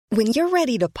When you're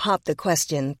ready to pop the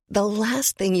question, the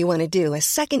last thing you want to do is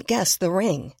second-guess the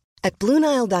ring. At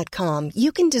BlueNile.com,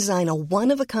 you can design a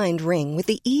one-of-a-kind ring with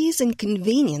the ease and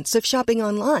convenience of shopping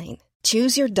online.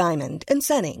 Choose your diamond and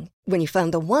setting. When you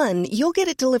find the one, you'll get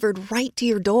it delivered right to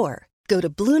your door. Go to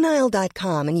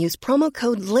BlueNile.com and use promo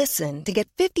code LISTEN to get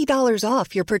 $50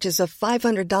 off your purchase of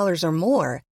 $500 or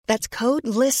more. That's code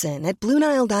LISTEN at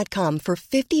BlueNile.com for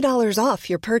 $50 off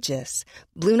your purchase.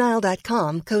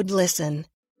 BlueNile.com, code LISTEN.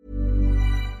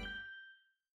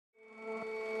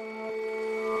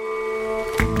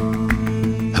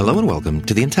 Hello and welcome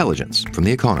to The Intelligence from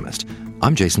The Economist.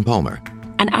 I'm Jason Palmer.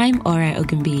 And I'm Ora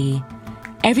Ogunbiyi.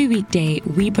 Every weekday,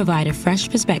 we provide a fresh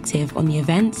perspective on the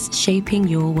events shaping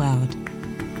your world.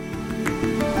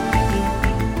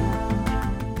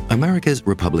 America's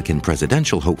Republican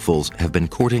presidential hopefuls have been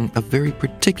courting a very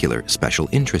particular special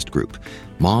interest group,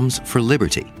 Moms for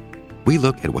Liberty. We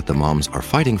look at what the moms are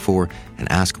fighting for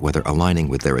and ask whether aligning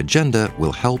with their agenda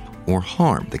will help or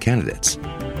harm the candidates.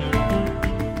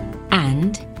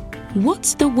 And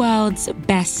what's the world's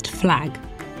best flag?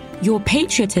 Your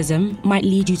patriotism might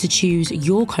lead you to choose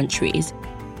your country's,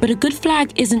 but a good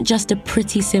flag isn't just a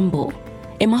pretty symbol.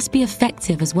 It must be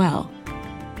effective as well.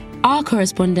 Our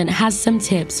correspondent has some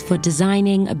tips for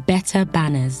designing better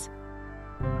banners.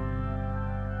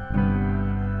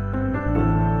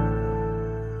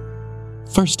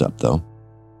 First up, though,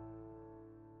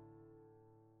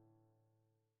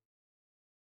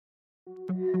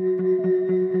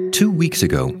 Two weeks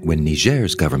ago, when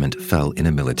Niger's government fell in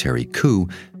a military coup,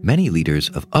 many leaders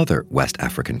of other West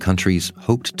African countries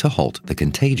hoped to halt the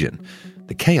contagion.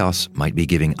 The chaos might be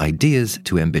giving ideas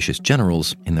to ambitious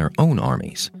generals in their own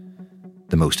armies.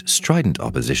 The most strident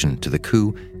opposition to the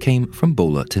coup came from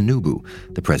Bola Tinubu,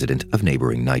 the president of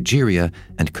neighboring Nigeria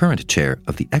and current chair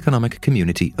of the Economic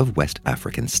Community of West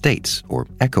African States, or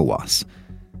ECOWAS.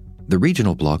 The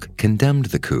regional bloc condemned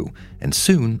the coup and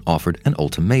soon offered an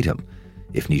ultimatum.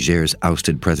 If Niger's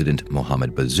ousted President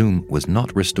Mohamed Bazoum was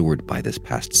not restored by this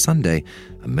past Sunday,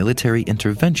 a military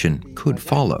intervention could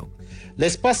follow.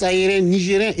 L'espace aérien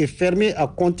nigérien est fermé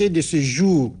à compter de ce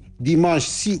jour, dimanche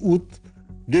 6 août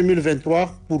 2023,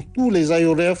 pour tous les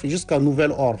aéronefs jusqu'à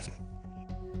nouvel ordre.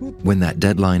 When that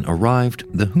deadline arrived,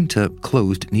 the junta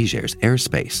closed Niger's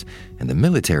airspace, and the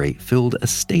military filled a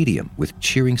stadium with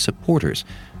cheering supporters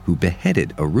who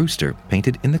beheaded a rooster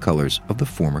painted in the colors of the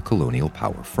former colonial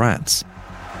power France.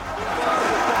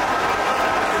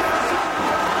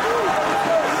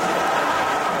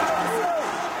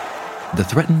 The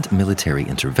threatened military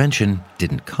intervention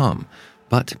didn't come,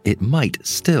 but it might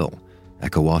still.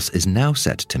 ECOWAS is now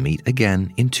set to meet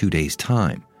again in 2 days'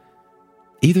 time.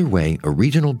 Either way, a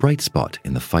regional bright spot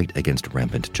in the fight against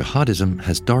rampant jihadism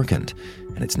has darkened,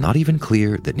 and it's not even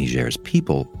clear that Niger's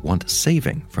people want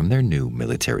saving from their new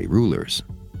military rulers.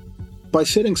 By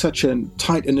setting such a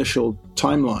tight initial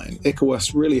timeline,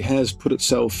 ECOWAS really has put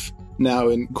itself now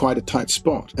in quite a tight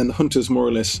spot, and the junta's more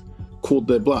or less called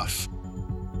their bluff.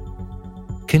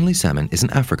 Kinley Salmon is an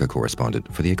Africa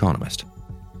correspondent for The Economist.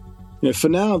 For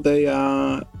now, they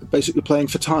are basically playing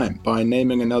for time by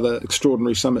naming another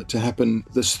extraordinary summit to happen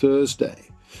this Thursday.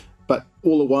 But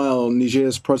all the while,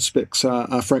 Niger's prospects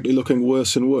are frankly looking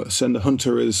worse and worse, and the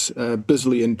junta is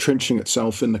busily entrenching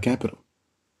itself in the capital.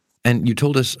 And you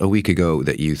told us a week ago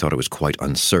that you thought it was quite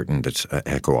uncertain that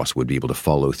ECOWAS would be able to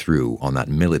follow through on that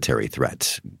military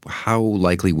threat. How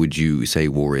likely would you say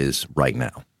war is right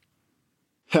now?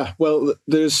 Well,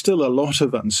 there's still a lot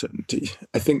of uncertainty.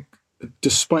 I think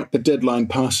despite the deadline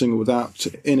passing without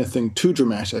anything too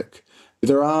dramatic,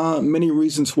 there are many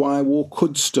reasons why war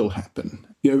could still happen.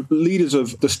 Leaders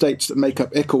of the states that make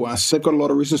up ECOWAS, they've got a lot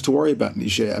of reasons to worry about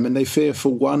Niger. I mean, they fear,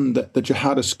 for one, that the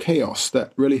jihadist chaos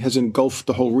that really has engulfed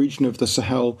the whole region of the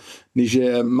Sahel,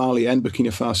 Niger, Mali, and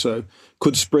Burkina Faso,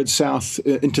 could spread south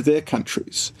into their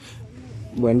countries.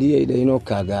 When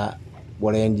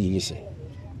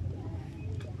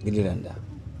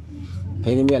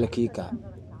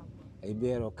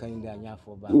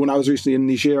I was recently in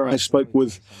Niger, I spoke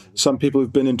with some people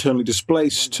who've been internally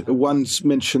displaced. One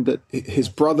mentioned that his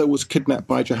brother was kidnapped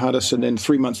by jihadists, and then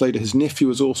 3 months later his nephew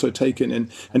was also taken in,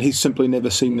 and he's simply never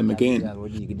seen them again.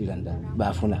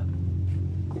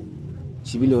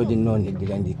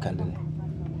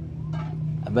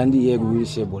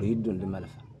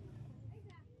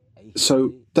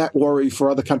 So that worry for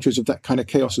other countries of that kind of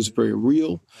chaos is very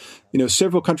real.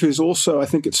 Several countries also, I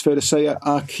think it's fair to say,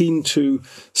 are keen to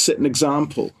set an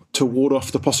example to ward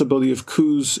off the possibility of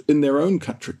coups in their own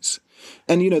countries.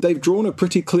 And, they've drawn a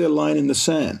pretty clear line in the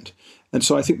sand. And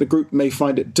so I think the group may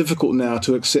find it difficult now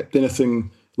to accept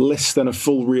anything less than a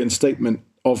full reinstatement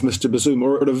of Mr. Bazoum,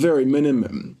 or at a very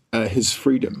minimum, his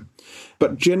freedom.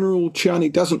 But General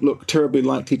Chiani doesn't look terribly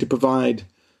likely to provide,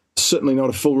 certainly not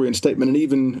a full reinstatement, and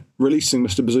even releasing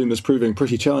Mr. Bazoum is proving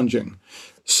pretty challenging.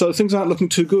 So things aren't looking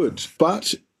too good,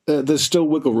 but there's still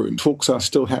wiggle room. Talks are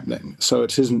still happening, so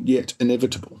it isn't yet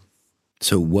inevitable.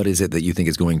 So what is it that you think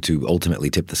is going to ultimately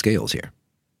tip the scales here?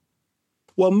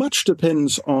 Well, much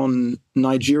depends on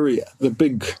Nigeria, the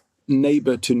big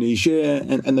neighbour to Niger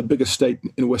and the biggest state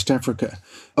in West Africa.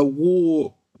 A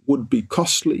war would be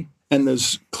costly, and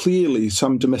there's clearly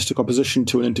some domestic opposition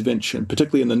to an intervention,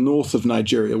 particularly in the north of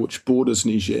Nigeria, which borders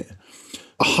Niger.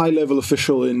 A high-level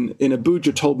official in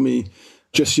Abuja told me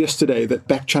just yesterday that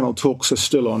back-channel talks are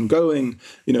still ongoing,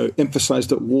 emphasized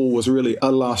that war was really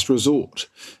a last resort.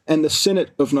 And the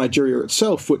Senate of Nigeria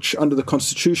itself, which under the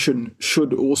constitution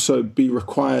should also be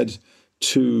required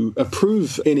to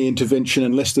approve any intervention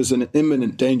unless there's an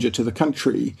imminent danger to the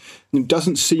country,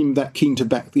 doesn't seem that keen to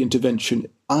back the intervention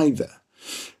either.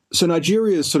 So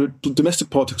Nigeria's sort of domestic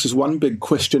politics is one big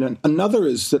question, and another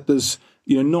is that there's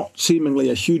not seemingly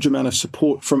a huge amount of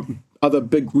support from other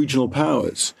big regional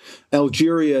powers.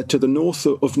 Algeria to the north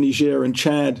of Niger and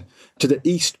Chad to the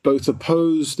east both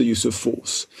oppose the use of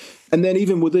force. And then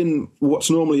even within what's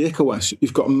normally ECOWAS,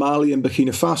 you've got Mali and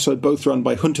Burkina Faso, both run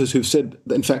by juntas who've said,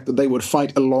 in fact, that they would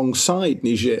fight alongside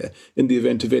Niger in the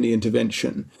event of any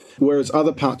intervention. Whereas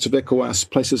other parts of ECOWAS,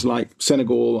 places like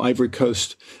Senegal, Ivory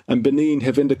Coast, and Benin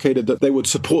have indicated that they would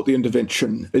support the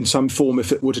intervention in some form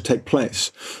if it were to take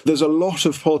place. There's a lot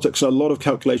of politics and a lot of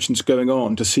calculations going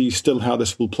on to see still how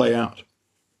this will play out.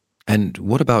 And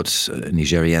what about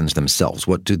Nigerians themselves?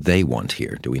 What do they want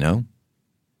here? Do we know?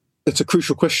 It's a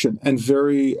crucial question and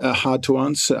very hard to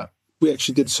answer. We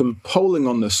actually did some polling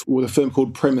on this with a firm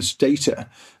called Premise Data,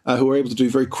 who were able to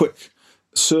do very quick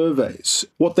surveys.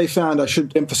 What they found, I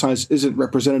should emphasize, isn't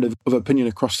representative of opinion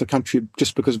across the country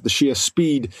just because of the sheer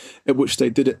speed at which they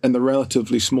did it and the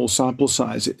relatively small sample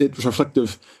size. It was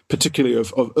reflective particularly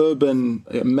of urban,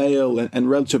 male and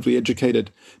relatively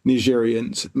educated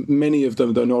Nigerians, many of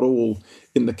them, though not all,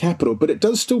 in the capital. But it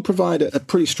does still provide a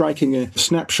pretty striking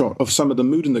snapshot of some of the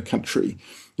mood in the country.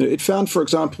 It found, for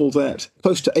example, that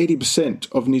close to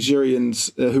 80% of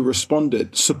Nigerians who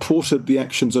responded supported the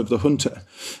actions of the junta.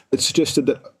 It suggested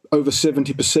that over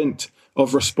 70%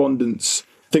 of respondents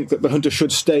think that the junta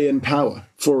should stay in power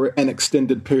for an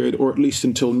extended period, or at least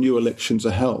until new elections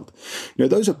are held.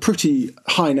 Those are pretty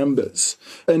high numbers.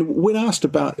 And when asked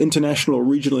about international or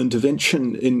regional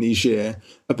intervention in Niger,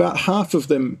 about half of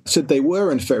them said they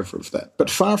were in favour of that. But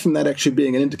far from that actually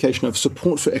being an indication of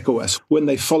support for ECOWAS, when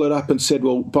they followed up and said,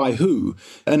 well, by who?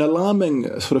 An alarming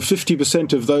sort of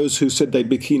 50% of those who said they'd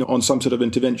be keen on some sort of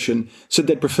intervention said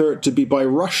they'd prefer it to be by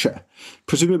Russia,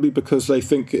 presumably because they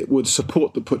think it would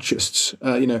support the putschists.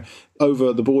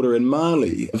 Over the border in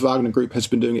Mali, the Wagner Group has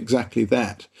been doing exactly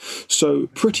that. So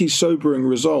pretty sobering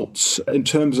results in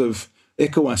terms of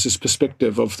ECOWAS's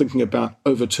perspective of thinking about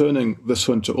overturning this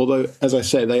junta, although, as I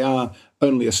say, they are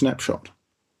only a snapshot.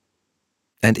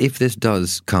 And if this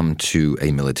does come to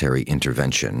a military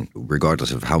intervention,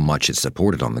 regardless of how much it's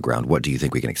supported on the ground, what do you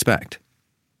think we can expect?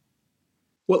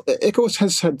 Well, ECOWAS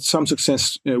has had some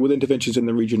success with interventions in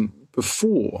the region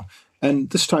before.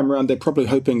 And this time around, they're probably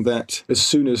hoping that as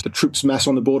soon as the troops mass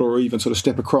on the border or even sort of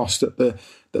step across, that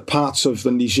the parts of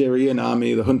the Nigerian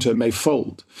army, the junta, may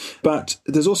fold. But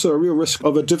there's also a real risk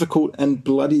of a difficult and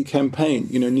bloody campaign.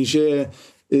 Niger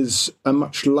is a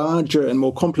much larger and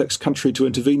more complex country to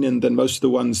intervene in than most of the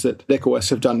ones that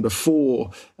ECOWAS have done before.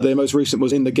 Their most recent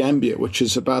was in the Gambia, which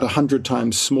is about 100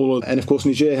 times smaller. And of course,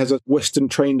 Niger has a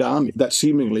Western-trained army that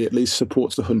seemingly at least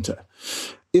supports the junta.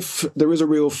 If there is a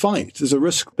real fight, there's a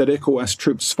risk that ECOWAS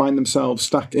troops find themselves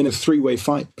stuck in a three-way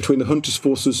fight between the junta's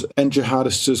forces and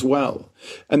jihadists as well.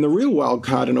 And the real wild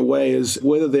card, in a way, is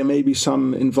whether there may be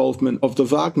some involvement of the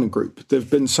Wagner Group. There have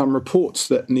been some reports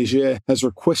that Niger has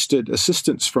requested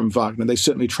assistance from Wagner. They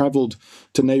certainly travelled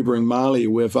to neighbouring Mali,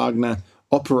 where Wagner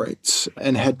operates,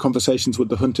 and had conversations with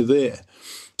the junta there.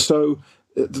 So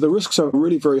the risks are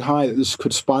really very high that this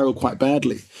could spiral quite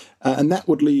badly. And that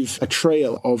would leave a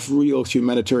trail of real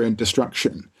humanitarian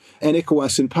destruction. And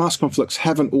ECOWAS in past conflicts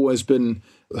haven't always been,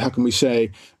 how can we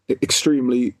say,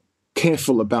 extremely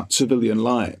careful about civilian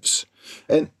lives.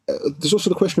 And there's also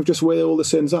the question of just where all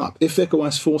this ends up. If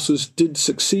ECOWAS forces did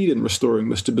succeed in restoring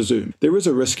Mr. Bazoum, there is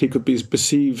a risk he could be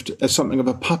perceived as something of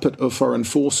a puppet of foreign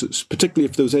forces, particularly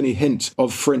if there was any hint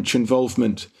of French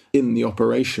involvement in the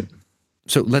operation.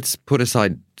 So let's put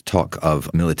aside talk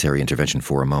of military intervention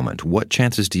for a moment. What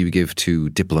chances do you give to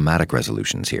diplomatic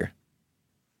resolutions here?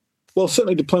 Well,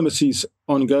 certainly diplomacy's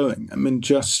ongoing. I mean,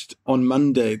 just on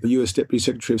Monday, the US Deputy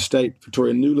Secretary of State,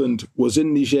 Victoria Nuland, was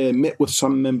in Niger, met with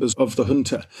some members of the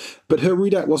junta. But her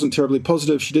readout wasn't terribly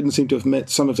positive. She didn't seem to have met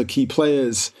some of the key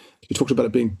players. She talked about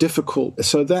it being difficult.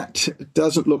 So that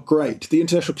doesn't look great. The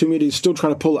international community is still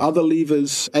trying to pull other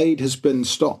levers. Aid has been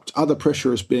stopped. Other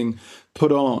pressure is being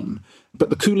put on. But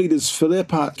the coup leaders, for their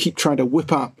part, keep trying to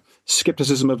whip up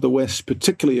skepticism of the West,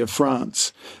 particularly of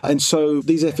France. And so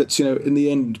these efforts, in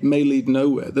the end may lead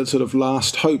nowhere. The sort of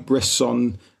last hope rests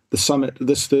on the summit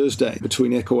this Thursday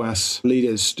between ECOWAS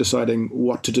leaders deciding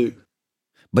what to do.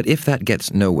 But if that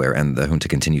gets nowhere and the junta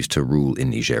continues to rule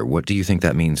in Niger, what do you think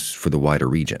that means for the wider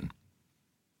region?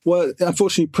 Well,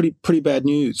 unfortunately, pretty bad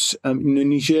news.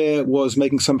 Niger was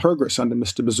making some progress under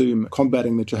Mr. Bazoum,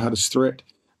 combating the jihadist threat.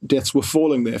 Deaths were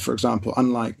falling there, for example,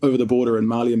 unlike over the border in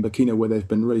Mali and Burkina, where they've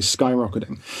been really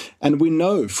skyrocketing. And we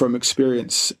know from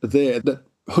experience there that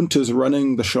juntas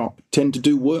running the shop tend to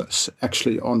do worse,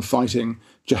 actually, on fighting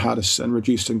jihadists and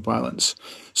reducing violence.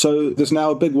 So there's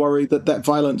now a big worry that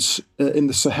violence in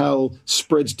the Sahel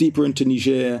spreads deeper into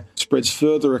Niger, spreads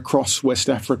further across West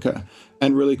Africa,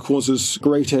 and really causes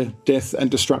greater death and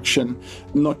destruction,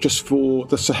 not just for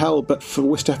the Sahel, but for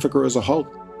West Africa as a whole.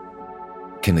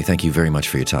 Kinley, thank you very much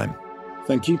for your time.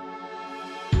 Thank you.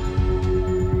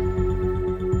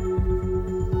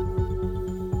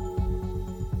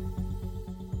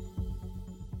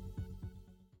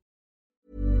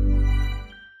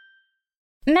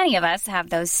 Many of us have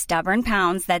those stubborn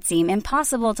pounds that seem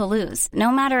impossible to lose,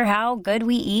 no matter how good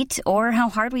we eat or how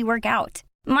hard we work out.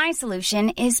 My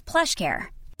solution is PlushCare.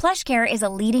 PlushCare is a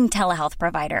leading telehealth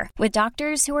provider with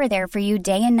doctors who are there for you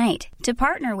day and night to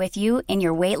partner with you in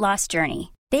your weight loss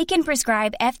journey. They can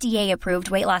prescribe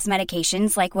FDA-approved weight loss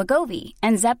medications like Wegovy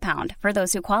and Zepbound for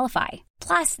those who qualify.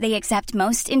 Plus, they accept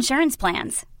most insurance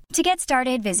plans. To get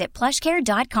started, visit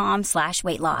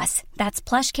plushcare.com/weightloss. That's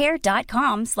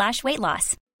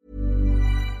plushcare.com/weightloss.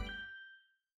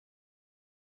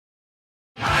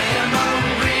 I am a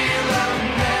real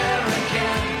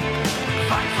American.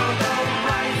 Fight for the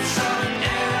rights of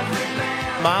every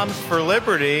man. Moms for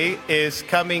Liberty is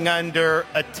coming under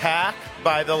attack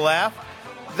by the left.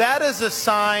 That is a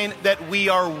sign that we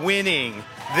are winning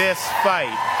this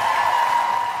fight.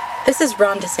 This is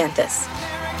Ron DeSantis,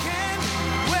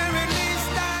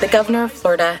 the governor of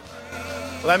Florida.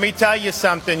 Let me tell you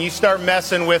something. You start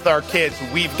messing with our kids,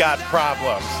 we've got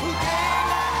problems.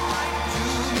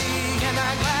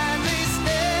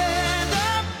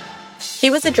 He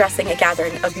was addressing a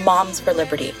gathering of Moms for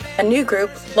Liberty, a new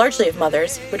group, largely of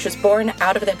mothers, which was born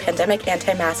out of the pandemic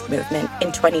anti-mask movement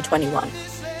in 2021.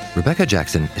 Rebecca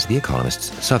Jackson is The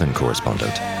Economist's Southern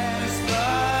correspondent.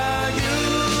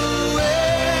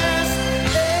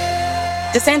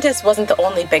 DeSantis wasn't the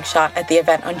only big shot at the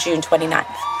event on June 29th.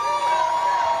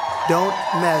 Don't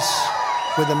mess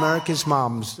with America's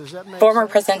moms. Does that make Former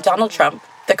sense? President Donald Trump,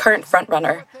 the current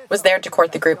frontrunner, was there to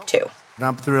court the group too. And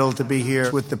I'm thrilled to be here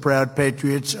with the proud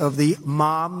patriots of the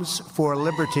Moms for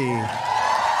Liberty.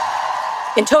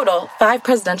 In total, 5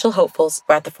 presidential hopefuls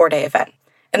were at the 4-day event,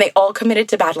 and they all committed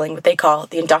to battling what they call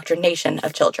the indoctrination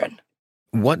of children.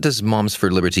 What does Moms for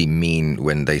Liberty mean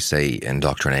when they say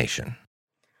indoctrination?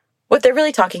 What they're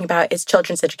really talking about is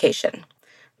children's education.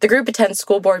 The group attends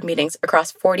school board meetings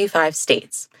across 45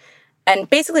 states. And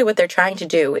basically what they're trying to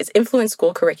do is influence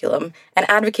school curriculum and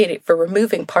advocate for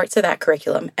removing parts of that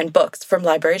curriculum and books from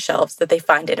library shelves that they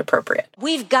find inappropriate.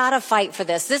 We've got to fight for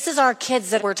this. This is our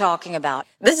kids that we're talking about.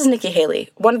 This is Nikki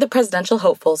Haley, one of the presidential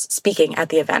hopefuls speaking at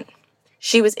the event.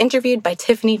 She was interviewed by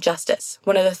Tiffany Justice,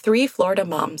 one of the 3 Florida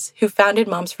moms who founded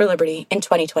Moms for Liberty in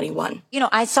 2021.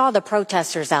 I saw the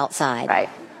protesters outside. Right.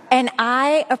 And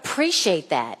I appreciate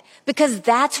that because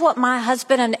that's what my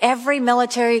husband and every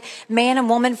military man and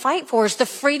woman fight for, is the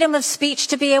freedom of speech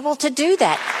to be able to do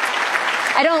that.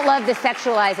 I don't love the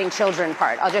sexualizing children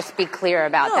part. I'll just be clear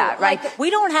about that, right? We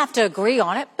don't have to agree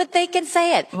on it, but they can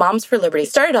say it. Moms for Liberty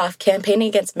started off campaigning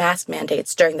against mask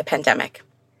mandates during the pandemic.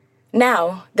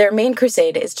 Now, their main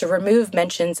crusade is to remove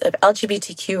mentions of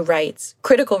LGBTQ rights,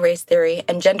 critical race theory,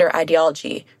 and gender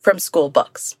ideology from school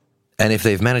books. And if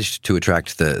they've managed to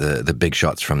attract the big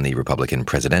shots from the Republican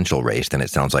presidential race, then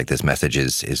it sounds like this message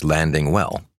is landing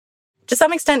well. To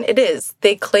some extent, it is.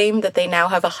 They claim that they now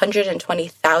have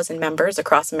 120,000 members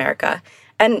across America,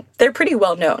 and they're pretty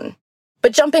well known.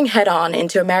 But jumping head-on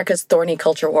into America's thorny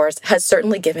culture wars has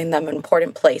certainly given them an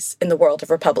important place in the world of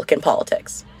Republican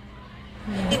politics.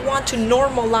 We want to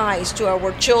normalize to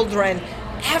our children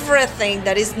everything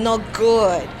that is not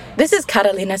good. This is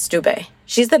Carolina Stube.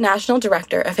 She's the National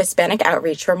Director of Hispanic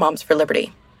Outreach for Moms for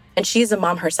Liberty, and she's a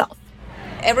mom herself.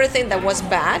 Everything that was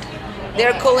bad,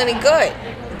 They're calling it good.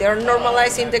 They're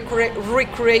normalizing the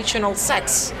recreational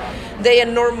sex. They are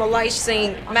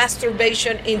normalizing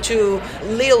masturbation into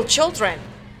little children.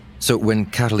 So when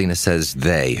Catalina says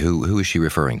they, who is she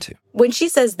referring to? When she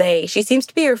says they, she seems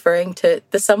to be referring to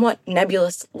the somewhat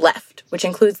nebulous left, which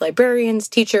includes librarians,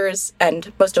 teachers,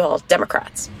 and most of all,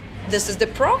 Democrats. This is the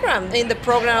program, in the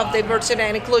program of diversity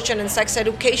and inclusion and sex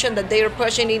education that they are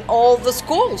pushing in all the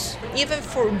schools. Even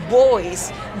for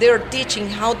boys, they're teaching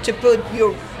how to put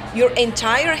your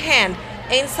entire hand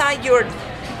inside your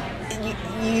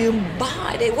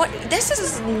body. This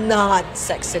is not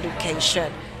sex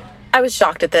education. I was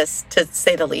shocked at this, to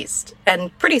say the least,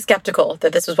 and pretty skeptical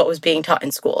that this was what was being taught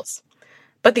in schools.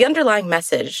 But the underlying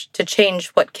message to change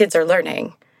what kids are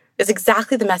learning is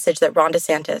exactly the message that Ron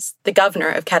DeSantis, the governor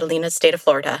of Catalina's state of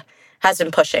Florida, has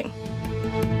been pushing.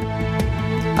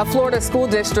 A Florida school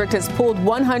district has pulled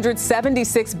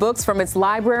 176 books from its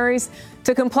libraries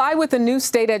to comply with the new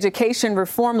state education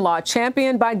reform law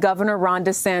championed by Governor Ron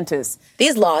DeSantis.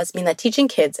 These laws mean that teaching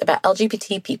kids about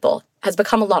LGBT people has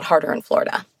become a lot harder in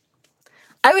Florida.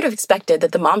 I would have expected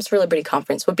that the Moms for Liberty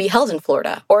conference would be held in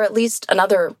Florida, or at least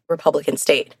another Republican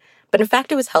state. But in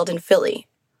fact, it was held in Philly.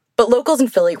 But locals in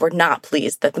Philly were not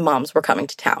pleased that the moms were coming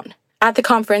to town. At the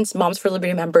conference, Moms for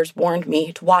Liberty members warned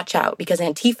me to watch out because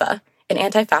Antifa, an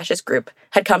anti-fascist group,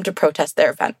 had come to protest their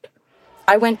event.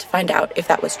 I went to find out if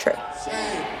that was true.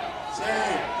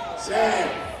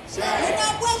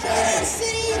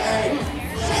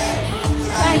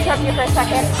 Can I interrupt you for a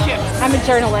second? Sure. I'm a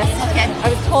journalist. Okay. I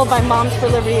was told by Moms for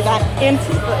Liberty that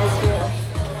Antifa is here.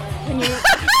 Can you...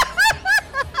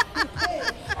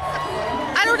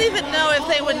 I don't even know if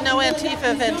they would know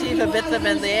Antifa if Antifa bit them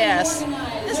in the ass.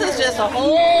 This is just a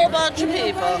whole bunch of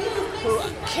people who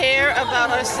care about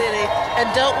our city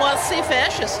and don't want to see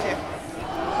fascists here.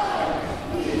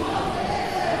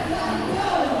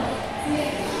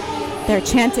 They're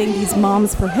chanting, "These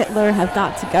moms for Hitler have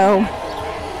got to go."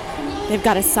 They've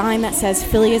got a sign that says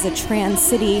Philly is a trans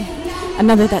city,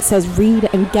 another that says read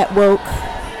and get woke. Go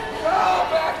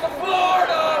back to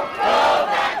Florida! Go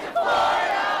back to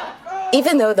Florida!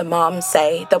 Even though the moms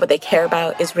say that what they care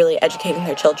about is really educating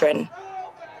their children,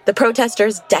 the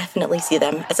protesters definitely see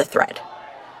them as a threat.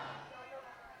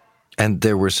 And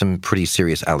there were some pretty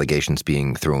serious allegations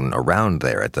being thrown around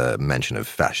there at the mention of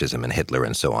fascism and Hitler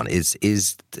and so on.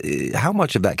 How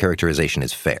much of that characterization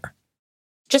is fair?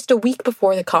 Just a week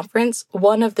before the conference,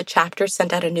 one of the chapters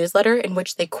sent out a newsletter in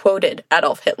which they quoted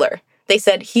Adolf Hitler. They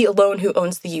said, "He alone who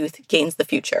owns the youth gains the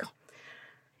future."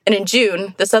 And in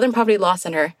June, the Southern Poverty Law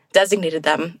Center designated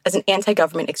them as an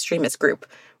anti-government extremist group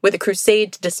with a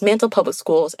crusade to dismantle public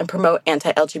schools and promote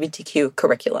anti-LGBTQ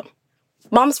curriculum.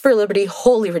 Moms for Liberty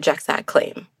wholly rejects that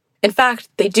claim. In fact,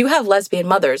 they do have lesbian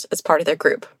mothers as part of their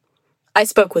group. I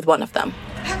spoke with one of them.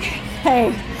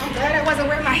 Hey. I'm glad I wasn't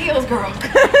wearing my heels, girl.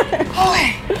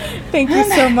 Thank you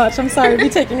so much. I'm sorry to be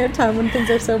taking your time when things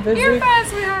are so busy. You're fine,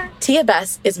 sweetheart. Tia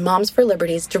Bess is Moms for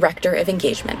Liberty's Director of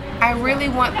Engagement. I really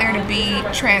want there to be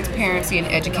transparency in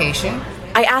education.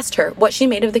 I asked her what she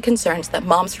made of the concerns that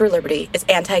Moms for Liberty is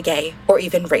anti-gay or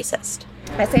even racist.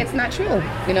 I say it's not true.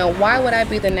 You know, why would I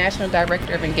be the National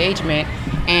Director of Engagement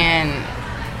and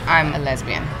I'm a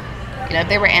lesbian? You know, if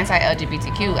they were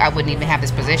anti-LGBTQ, I wouldn't even have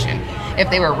this position. If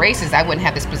they were racist, I wouldn't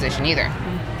have this position either.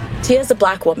 Tia's a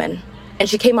Black woman, and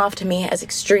she came off to me as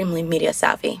extremely media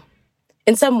savvy.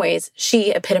 In some ways,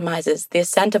 she epitomizes the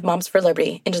ascent of Moms for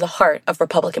Liberty into the heart of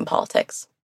Republican politics.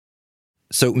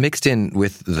 So mixed in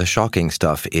with the shocking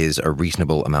stuff is a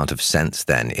reasonable amount of sense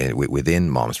then within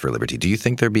Moms for Liberty. Do you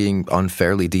think they're being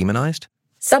unfairly demonized?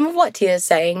 Some of what Tia is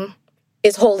saying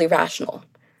is wholly rational.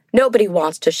 Nobody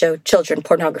wants to show children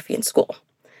pornography in school.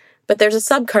 But there's a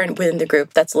subcurrent within the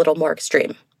group that's a little more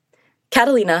extreme.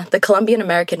 Catalina, the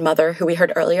Colombian-American mother who we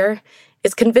heard earlier,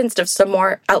 is convinced of some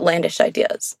more outlandish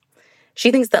ideas.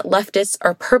 She thinks that leftists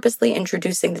are purposely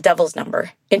introducing the devil's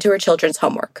number into her children's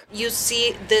homework. You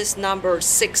see this number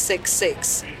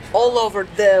 666 all over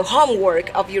the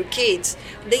homework of your kids.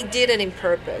 They did it on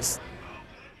purpose.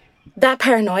 That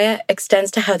paranoia extends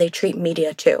to how they treat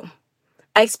media, too.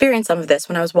 I experienced some of this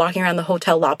when I was walking around the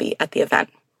hotel lobby at the event.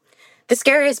 The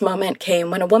scariest moment came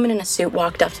when a woman in a suit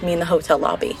walked up to me in the hotel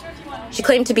lobby. She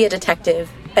claimed to be a detective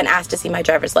and asked to see my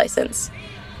driver's license.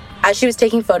 As she was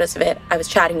taking photos of it, I was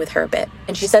chatting with her a bit,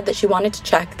 and she said that she wanted to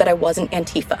check that I wasn't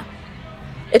Antifa.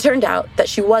 It turned out that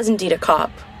she was indeed a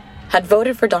cop, had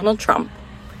voted for Donald Trump,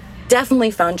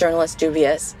 definitely found journalists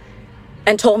dubious,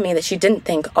 and told me that she didn't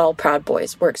think all Proud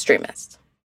Boys were extremists.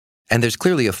 And there's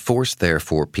clearly a force there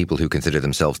for people who consider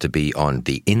themselves to be on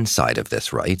the inside of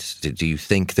this, right? Do you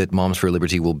think that Moms for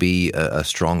Liberty will be a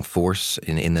strong force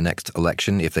in the next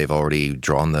election if they've already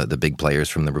drawn the big players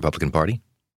from the Republican Party?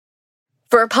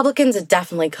 For Republicans, it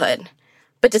definitely could.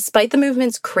 But despite the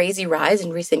movement's crazy rise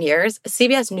in recent years, a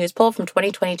CBS News poll from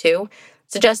 2022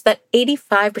 suggests that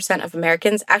 85% of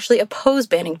Americans actually oppose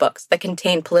banning books that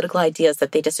contain political ideas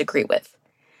that they disagree with.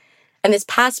 And this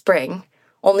past spring,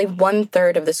 only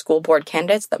 1/3 of the school board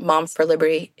candidates that Moms for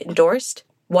Liberty endorsed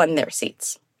won their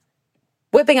seats.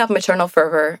 Whipping up maternal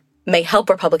fervor may help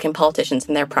Republican politicians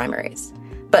in their primaries,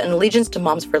 but an allegiance to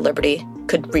Moms for Liberty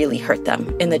could really hurt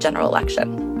them in the general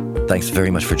election. Thanks very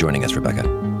much for joining us, Rebecca.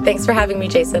 Thanks for having me,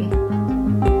 Jason.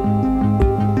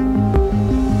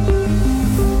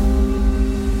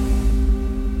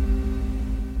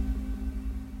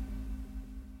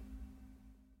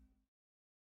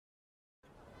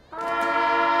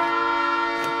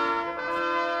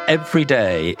 Every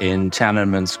day in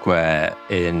Tiananmen Square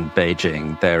in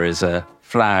Beijing, there is a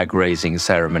flag-raising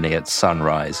ceremony at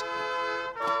sunrise.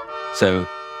 So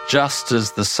just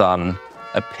as the sun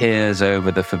appears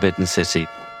over the Forbidden City,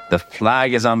 the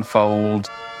flag is unfolded,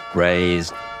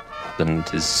 raised, and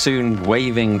is soon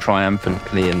waving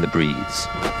triumphantly in the breeze.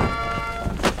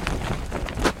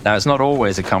 Now, it's not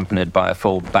always accompanied by a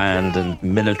full band and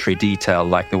military detail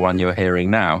like the one you're hearing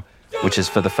now, which is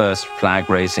for the first flag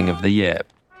raising of the year.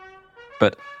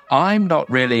 But I'm not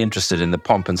really interested in the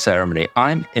pomp and ceremony.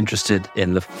 I'm interested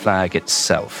in the flag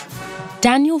itself.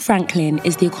 Daniel Franklin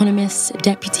is The Economist's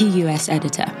deputy US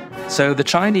editor. So the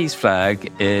Chinese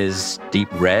flag is deep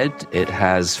red. It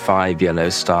has 5 yellow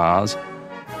stars,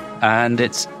 and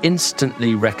it's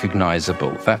instantly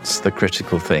recognizable. That's the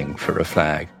critical thing for a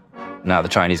flag. Now, the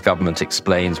Chinese government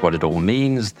explains what it all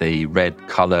means. The red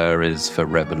color is for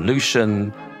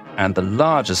revolution, and the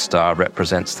larger star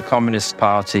represents the Communist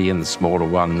Party, and the smaller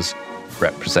ones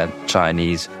represent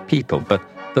Chinese people. But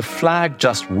the flag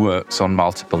just works on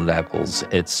multiple levels.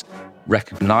 It's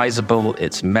recognizable,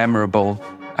 it's memorable,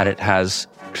 and it has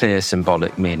clear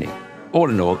symbolic meaning. All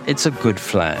in all, it's a good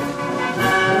flag.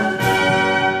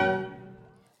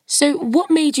 So what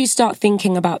made you start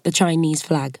thinking about the Chinese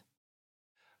flag?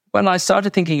 When I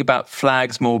started thinking about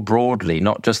flags more broadly,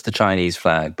 not just the Chinese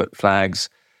flag, but flags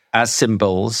as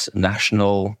symbols,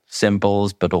 national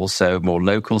symbols, but also more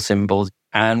local symbols,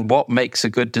 and what makes a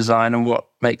good design and what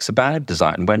makes a bad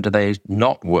design. When do they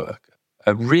not work?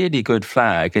 A really good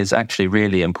flag is actually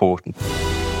really important.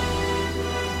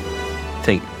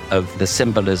 Think of the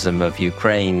symbolism of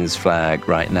Ukraine's flag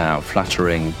right now,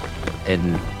 fluttering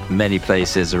in many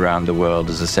places around the world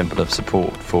as a symbol of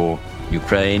support for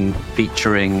Ukraine,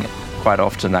 featuring quite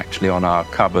often actually on our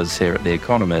covers here at The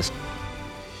Economist.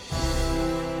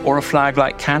 Or a flag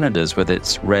like Canada's with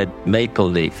its red maple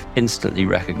leaf, instantly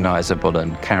recognizable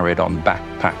and carried on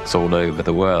backpacks all over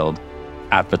the world,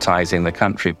 advertising the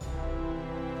country.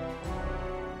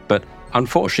 But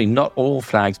unfortunately, not all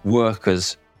flags work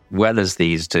as well as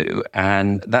these do,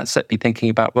 and that set me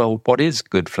thinking about, well, what is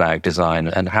good flag design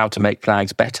and how to make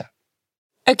flags better?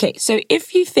 Okay, so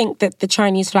if you think that the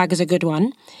Chinese flag is a good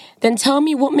one, then tell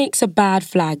me what makes a bad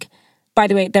flag. By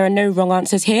the way, there are no wrong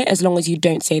answers here as long as you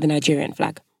don't say the Nigerian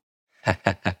flag.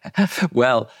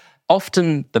 Well,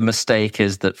 often the mistake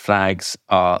is that flags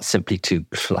are simply too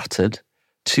cluttered,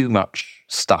 too much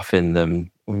stuff in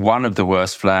them. One of the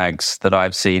worst flags that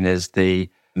I've seen is the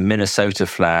Minnesota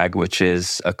flag, which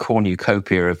is a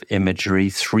cornucopia of imagery,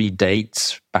 3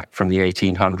 dates back from the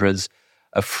 1800s,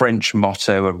 a French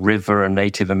motto, a river, a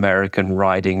Native American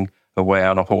riding away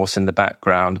on a horse in the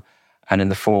background, and in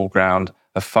the foreground,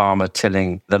 a farmer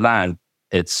tilling the land.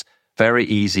 It's very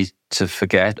easy to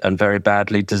forget and very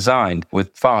badly designed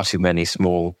with far too many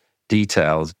small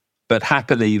details. But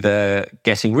happily, they're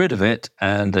getting rid of it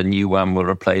and a new one will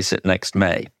replace it next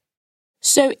May.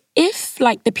 So if,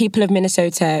 like the people of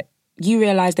Minnesota, you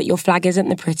realise that your flag isn't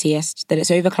the prettiest, that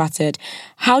it's overcluttered,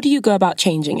 how do you go about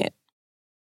changing it?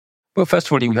 Well, first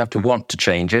of all, you have to want to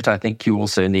change it. I think you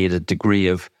also need a degree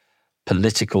of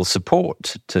political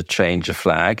support to change a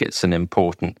flag. It's an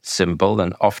important symbol,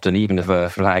 and often even if a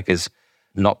flag is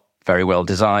not very well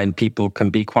designed, people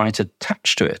can be quite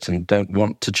attached to it and don't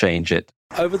want to change it.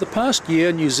 Over the past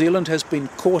year, New Zealand has been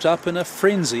caught up in a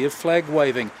frenzy of flag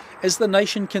waving as the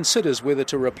nation considers whether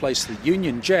to replace the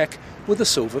Union Jack with a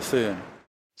silver fern.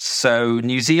 So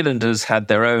New Zealanders had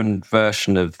their own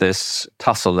version of this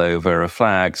tussle over a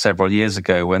flag several years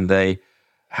ago when they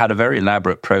had a very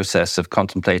elaborate process of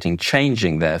contemplating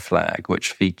changing their flag,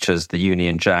 which features the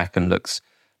Union Jack and looks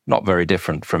not very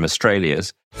different from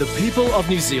Australia's. The people of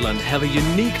New Zealand have a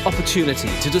unique opportunity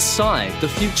to decide the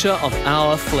future of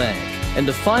our flag. In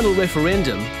the final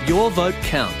referendum, your vote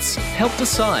counts. Help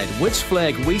decide which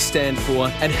flag we stand for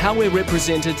and how we're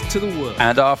represented to the world.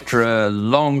 And after a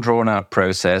long drawn-out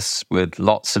process with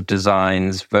lots of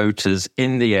designs, voters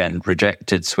in the end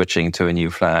rejected switching to a new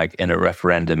flag in a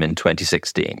referendum in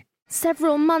 2016.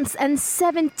 Several months and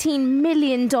 $17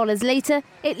 million later,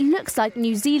 it looks like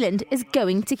New Zealand is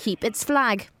going to keep its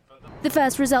flag. The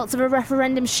first results of a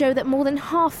referendum show that more than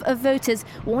half of voters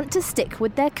want to stick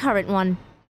with their current one.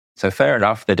 So fair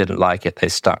enough, they didn't like it, they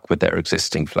stuck with their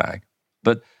existing flag.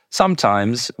 But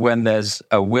sometimes when there's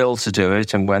a will to do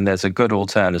it and when there's a good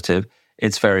alternative,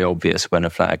 it's very obvious when a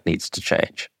flag needs to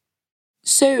change.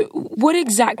 So what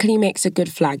exactly makes a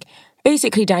good flag?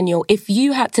 Basically, Daniel, if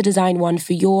you had to design one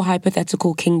for your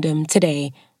hypothetical kingdom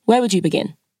today, where would you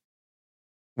begin?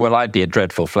 Well, I'd be a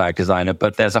dreadful flag designer,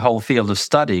 but there's a whole field of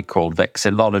study called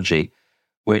vexillology,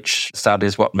 which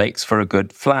studies what makes for a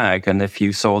good flag. And if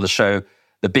you saw the show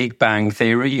The Big Bang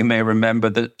Theory, you may remember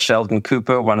that Sheldon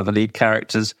Cooper, one of the lead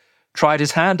characters, tried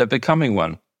his hand at becoming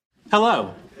one.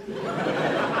 Hello.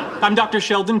 I'm Dr.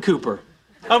 Sheldon Cooper.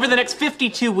 Over the next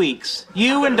 52 weeks,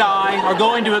 you and I are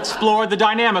going to explore the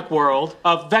dynamic world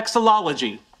of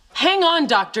vexillology. Hang on,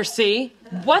 Dr. C.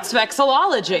 What's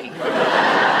vexillology?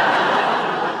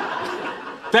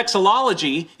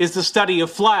 Vexillology is the study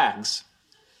of flags.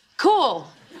 Cool.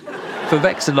 For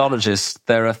vexillologists,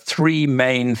 there are three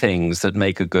main things that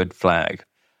make a good flag.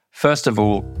 First of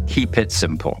all, keep it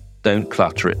simple. Don't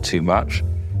clutter it too much.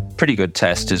 Pretty good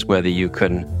test is whether you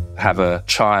can have a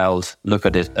child look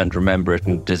at it and remember it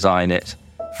and design it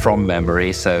from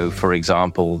memory. So, for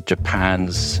example,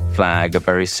 Japan's flag, a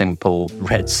very simple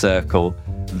red circle,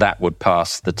 that would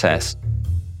pass the test.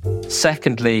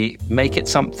 Secondly, make it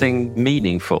something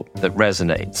meaningful that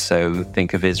resonates. So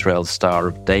think of Israel's Star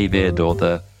of David or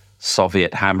the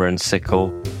Soviet hammer and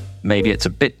sickle. Maybe it's a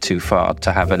bit too far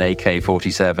to have an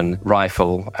AK-47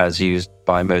 rifle as used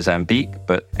by Mozambique,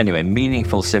 but anyway,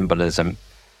 meaningful symbolism.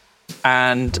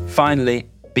 And finally,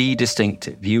 be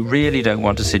distinctive. You really don't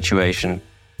want a situation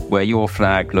where your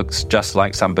flag looks just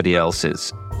like somebody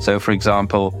else's. So, for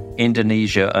example,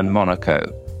 Indonesia and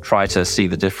Monaco. Try to see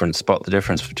the difference, spot the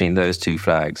difference between those two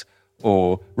flags.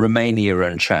 Or Romania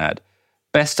and Chad.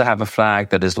 Best to have a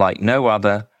flag that is like no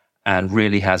other and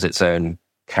really has its own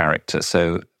character.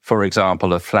 So, for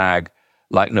example, a flag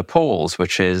like Nepal's,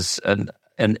 which is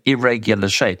an irregular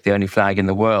shape, the only flag in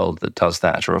the world that does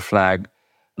that, or a flag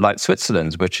like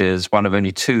Switzerland's, which is one of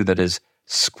only two that is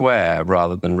square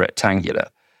rather than rectangular.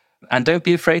 And don't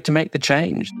be afraid to make the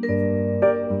change.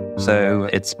 So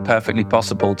it's perfectly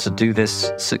possible to do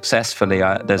this successfully.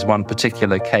 There's one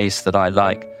particular case that I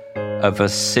like of a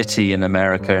city in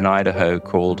America, in Idaho,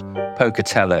 called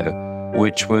Pocatello,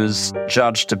 which was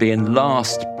judged to be in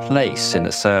last place in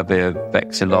a survey of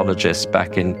vexillologists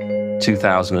back in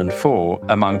 2004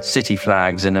 among city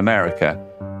flags in America.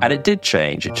 And it did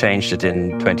change. It changed it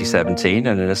in 2017,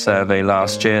 and in a survey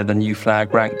last year, the new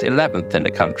flag ranked 11th in the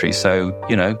country. So,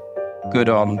 good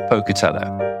on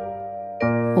Pocatello.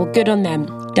 Well, good on them.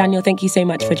 Daniel, thank you so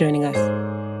much for joining us.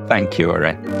 Thank you,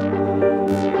 Ore.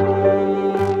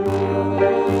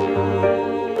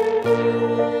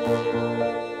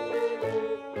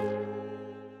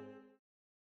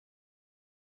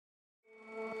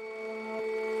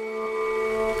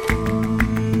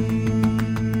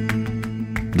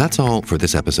 That's all for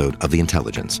this episode of The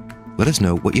Intelligence. Let us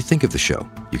know what you think of the show.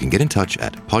 You can get in touch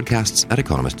at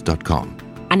podcasts@economist.com.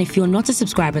 And if you're not a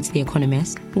subscriber to The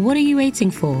Economist, what are you waiting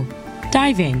for?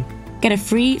 Dive in. Get a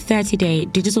free 30-day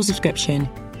digital subscription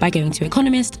by going to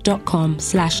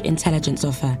economist.com/intelligence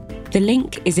offer. The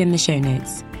link is in the show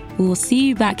notes. We will see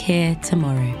you back here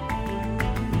tomorrow.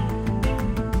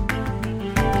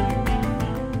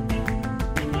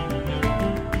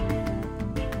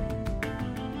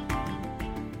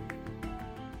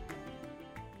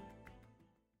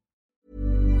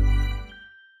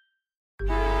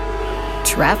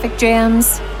 Traffic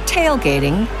jams,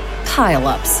 tailgating,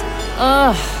 pile-ups.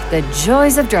 Ugh, the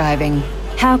joys of driving.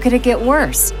 How could it get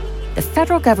worse? The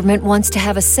federal government wants to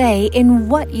have a say in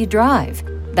what you drive.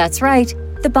 That's right.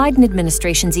 The Biden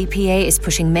administration's EPA is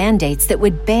pushing mandates that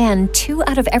would ban 2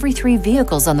 out of every 3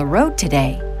 vehicles on the road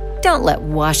today. Don't let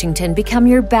Washington become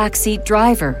your backseat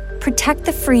driver. Protect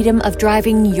the freedom of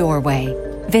driving your way.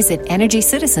 Visit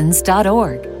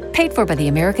EnergyCitizens.org. Paid for by the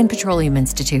American Petroleum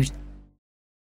Institute.